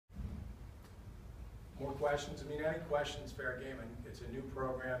More questions? I mean, any questions, fair game. And it's a new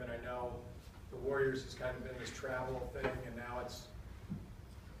program, and I know the Warriors has kind of been this travel thing, and now it's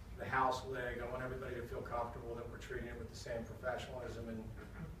the house leg. I want everybody to feel comfortable that we're treating it with the same professionalism, and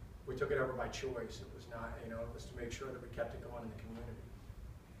we took it over by choice. It was not, you know, it was to make sure that we kept it going in the community.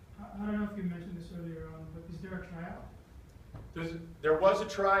 I don't know if you mentioned this earlier on, but is there a tryout? There was a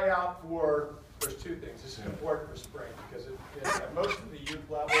tryout for, there's two things. This is important for spring because at most of the youth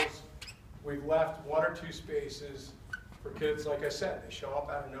levels, we've left 1 or 2 spaces for kids. Like I said, they show up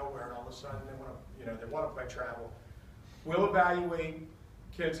out of nowhere and all of a sudden they want to, you know, they want to play travel. We'll evaluate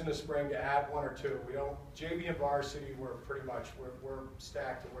kids in the spring to add 1 or 2. We don't, JV and varsity, we're pretty much, we're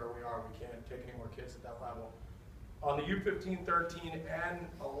stacked to where we are. We can't take any more kids at that level. On the U15, 13, and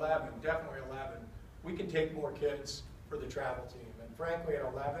 11, definitely 11, we can take more kids for the travel team. And frankly,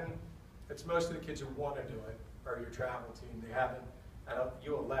 at 11, it's most of the kids who want to do it are your travel team. They haven't, at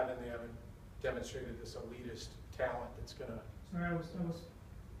U11, they haven't demonstrated this elitist talent that's going to. Sorry, I was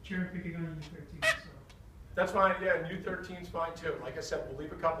cherry picking on U13. So. That's fine, yeah, and U13's fine too. Like I said, we'll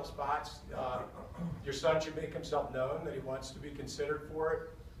leave a couple spots. Your son should make himself known that he wants to be considered for it,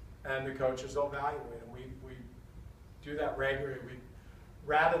 and the coaches will evaluate him. We do that regularly.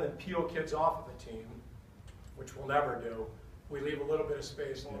 Rather than peel kids off of the team, which we'll never do, we leave a little bit of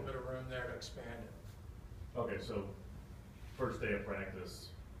space, a little bit of room there to expand it. Okay, so first day of practice,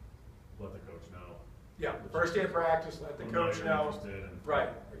 let the coach know. Yeah, first day of practice, let the coach know. Right,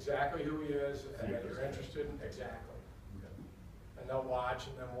 exactly who he is, and that you're interested in, exactly. Okay. And they'll watch,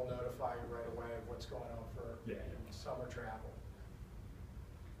 and then we'll notify you right away of what's going on for summer travel.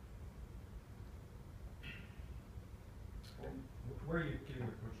 Where are you getting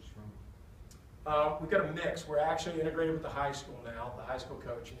the coaches from? We've got a mix. We're actually integrated with the high school now, the high school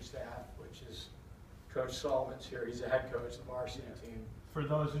coaching staff, which is Coach Sullivan's here. He's the head coach of the varsity team. For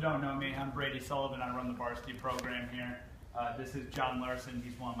those who don't know me, I'm Brady Sullivan. I run the varsity program here. This is John Larson.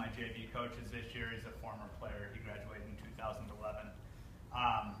 He's one of my JV coaches this year. He's a former player. He graduated in 2011.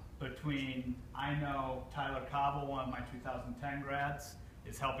 I know Tyler Cobble, one of my 2010 grads,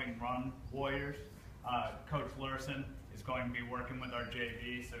 is helping run Warriors. Coach Larson is going to be working with our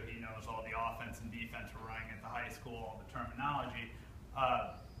JV, so he knows all the offense and defense we're running at the high school, all the terminology.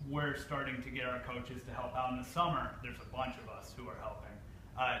 We're starting to get our coaches to help out in the summer. There's a bunch of us who are helping.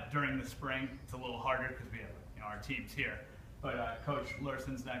 During the spring, it's a little harder because we have our teams here. But Coach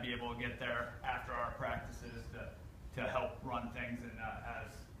Larson's going to be able to get there after our practices to help run things. And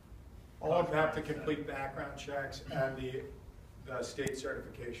as all of them have to complete background checks and the state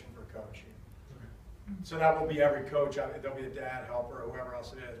certification for coaching. So that will be every coach. I mean, there'll be a dad, helper, or whoever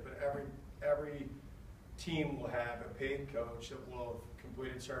else it is. But every team will have a paid coach that will have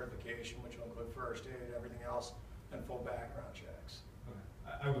completed certification, which will include first aid, everything else, and full background checks.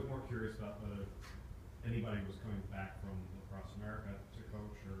 Okay. I was more curious about whether anybody was coming back from across America to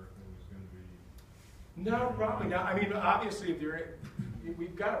coach, or if it was going to be. No, probably not. I mean, obviously,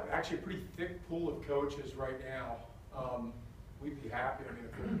 we've got actually a pretty thick pool of coaches right now. We'd be happy. I mean,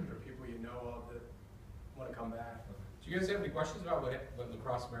 if there are people you know of that want to come back. Do you guys have any questions about what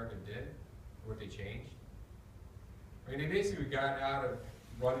Lacrosse America did, or what they changed? I mean, they basically got out of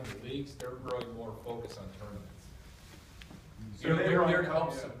running the leagues. They're really more focused on tournaments. So they're there to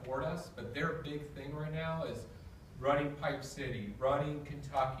help support us, but their big thing right now is running Pipe City, running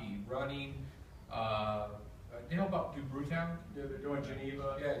Kentucky, running, you know about Brewtown? They're doing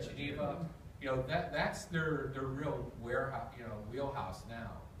Geneva. Yeah, Geneva. You know, that's their real warehouse, wheelhouse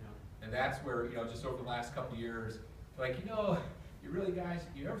now. And that's where, just over the last couple of years, like, you really guys,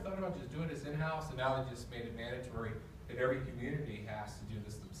 you ever thought about just doing this in-house? And now they just made it mandatory that every community has to do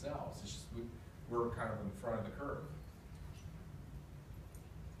this themselves. It's just, we're kind of in front of the curve.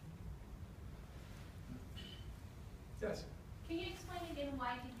 Yes? Can you explain again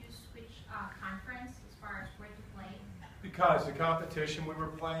why did you switch conference as far as where to play? Because the competition we were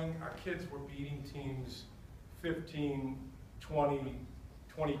playing, our kids were beating teams 15, 20,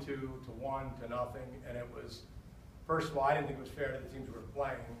 22 to 1 to nothing, and it was, first of all, I didn't think it was fair to the teams we were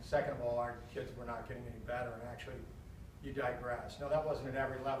playing. Second of all, our kids were not getting any better, and actually, you digress. No, that wasn't at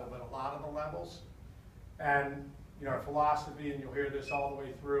every level, but a lot of the levels. And, our philosophy, and you'll hear this all the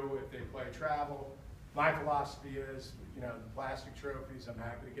way through if they play travel, my philosophy is, the plastic trophies, I'm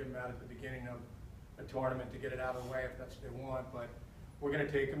happy to give them out at the beginning of a tournament to get it out of the way if that's what they want, but we're going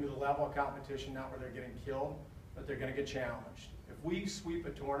to take them to the level of competition, not where they're getting killed, but they're going to get challenged. If we sweep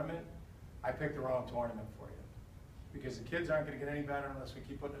a tournament, I picked the wrong tournament for you. Because the kids aren't going to get any better unless we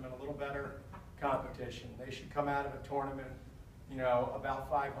keep putting them in a little better competition. They should come out of a tournament, about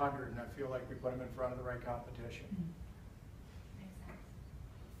 500, and I feel like we put them in front of the right competition. Makes sense.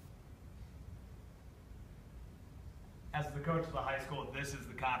 as the coach of the high school, this is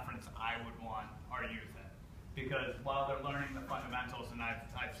the conference I would want our youth in. Because while they're learning the fundamentals, and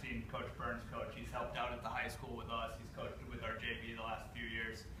I've seen Coach Burns coach, he's helped out at the high school with us, he's coached with our JV the last few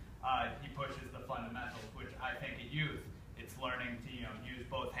years. He pushes the fundamentals, which I think at youth, it's learning to use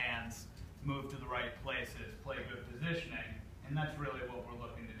both hands, move to the right places, play good positioning, and that's really what we're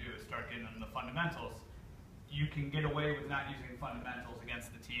looking to do, is start getting them the fundamentals. You can get away with not using fundamentals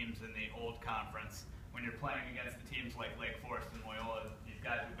against the teams in the old conference. When you're playing against the teams like Lake Forest and Loyola, these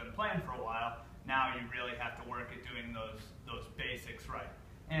guys who've been playing for a while, now you really have to work at doing those basics right.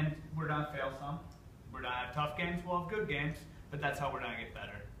 And we're gonna fail some. We're gonna have tough games, we'll have good games, but that's how we're gonna get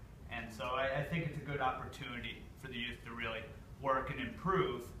better. And so I think it's a good opportunity for the youth to really work and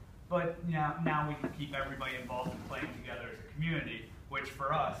improve. But now we can keep everybody involved in playing together as a community, which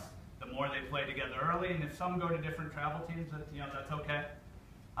for us, the more they play together early, and if some go to different travel teams, that's okay.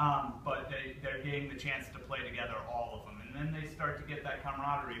 But they're getting the chance to play together, all of them, and then they start to get that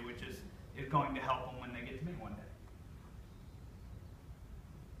camaraderie, which is going to help them when they get to me one day.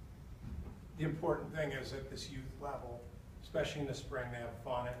 The important thing is at this youth level, especially in the spring, they have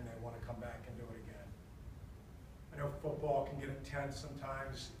fun and they want to come back and do it again. I know football can get intense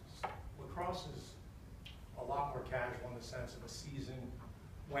sometimes. Lacrosse is a lot more casual in the sense of a season.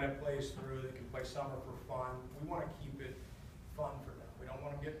 When it plays through, they can play summer for fun. We want to keep it fun for them. We don't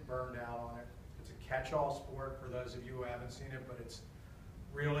want them getting burned out on it. It's a catch-all sport for those of you who haven't seen it, but it's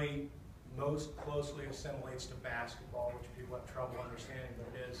really most closely assimilates to basketball, which people have trouble understanding, but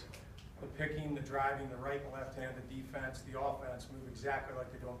it is. The picking, the driving, the right and left hand, the defense, the offense move exactly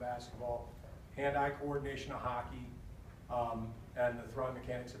like they do in basketball. Hand-eye coordination of hockey, and the throwing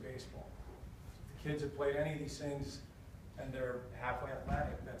mechanics of baseball. If the kids have played any of these things and they're halfway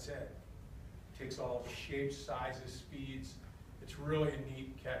athletic, that's it. It takes all shapes, sizes, speeds. It's really a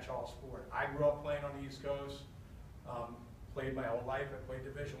neat catch-all sport. I grew up playing on the East Coast. Played my whole life. I played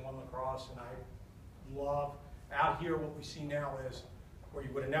Division I lacrosse, and I love, out here what we see now is, where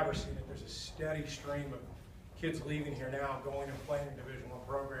you would have never seen it, there's a steady stream of kids leaving here now, going and playing in Division I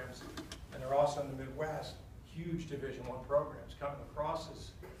programs, and they're also in the Midwest, huge Division I programs. Lacrosse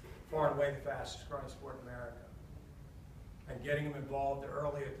is far and away the fastest growing sport in America. And getting them involved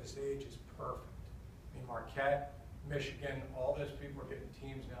early at this age is perfect. I mean, Marquette, Michigan, all those people are getting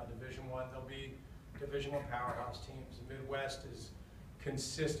teams now, Division I, they'll be Division I powerhouse teams. The Midwest is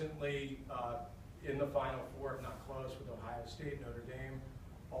consistently in the Final Four, if not close, with Ohio State, Notre Dame,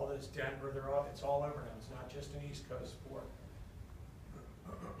 all this Denver, it's all over now. It's not just an East Coast sport.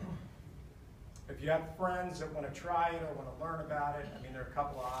 If you have friends that want to try it or want to learn about it, I mean, there are a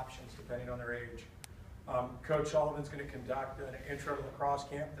couple of options depending on their age. Coach Sullivan's going to conduct an intro to lacrosse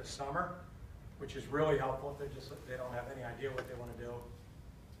camp this summer, which is really helpful if they don't have any idea what they want to do.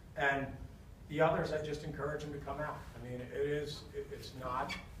 And the others, I just encourage them to come out. I mean, it's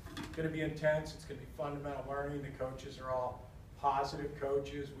not going to be intense. It's going to be fundamental learning. The coaches are all positive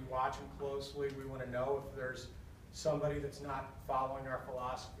coaches. We watch them closely. We want to know if there's somebody that's not following our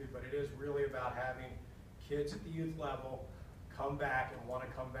philosophy, but it is really about having kids at the youth level come back and want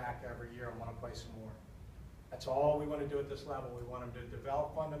to come back every year and want to play some more. That's all we want to do at this level. We want them to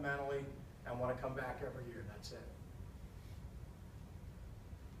develop fundamentally and want to come back every year. That's it.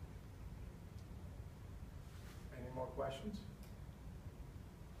 Any more questions?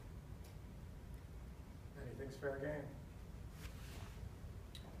 Anything's fair game.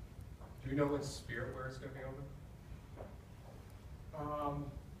 Do you know when Spirit Wear is going to be open?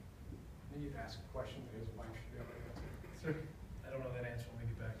 I need to ask a question because Mike should be able to answer. Sir, I don't know that answer. We'll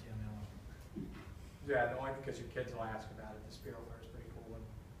get back to you on that one. Yeah, only because your kids will ask about it. The Spirit Wear is pretty cool and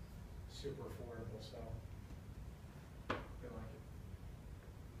super affordable, so they like it.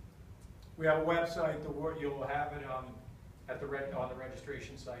 We have a website. You'll have it on the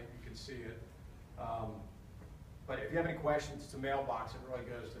registration site. You can see it. But if you have any questions, it's a mailbox. It really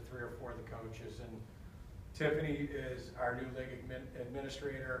goes to 3 or 4 of the coaches. And Tiffany is our new league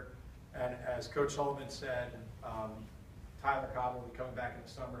administrator. And as Coach Sullivan said, Tyler Cobb will be coming back in the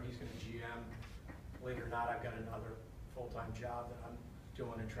summer. He's going to GM. Believe it or not, I've got another full-time job that I'm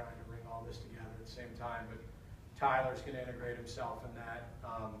doing and trying to bring all this together at the same time. But Tyler's going to integrate himself in that.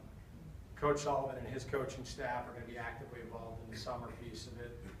 Coach Sullivan and his coaching staff are going to be actively involved in the summer piece of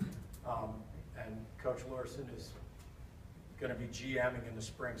it. And Coach Larson is going to be GMing in the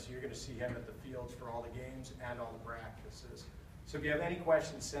spring, so you're going to see him at the fields for all the games and all the practices. So if you have any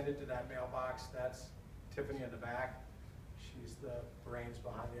questions, send it to that mailbox. That's Tiffany in the back. She's the brains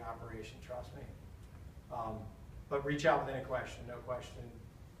behind the operation, trust me. But reach out with any question, no question,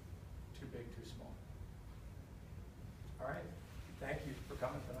 too big, too small. All right, thank you for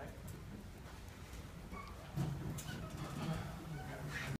coming tonight.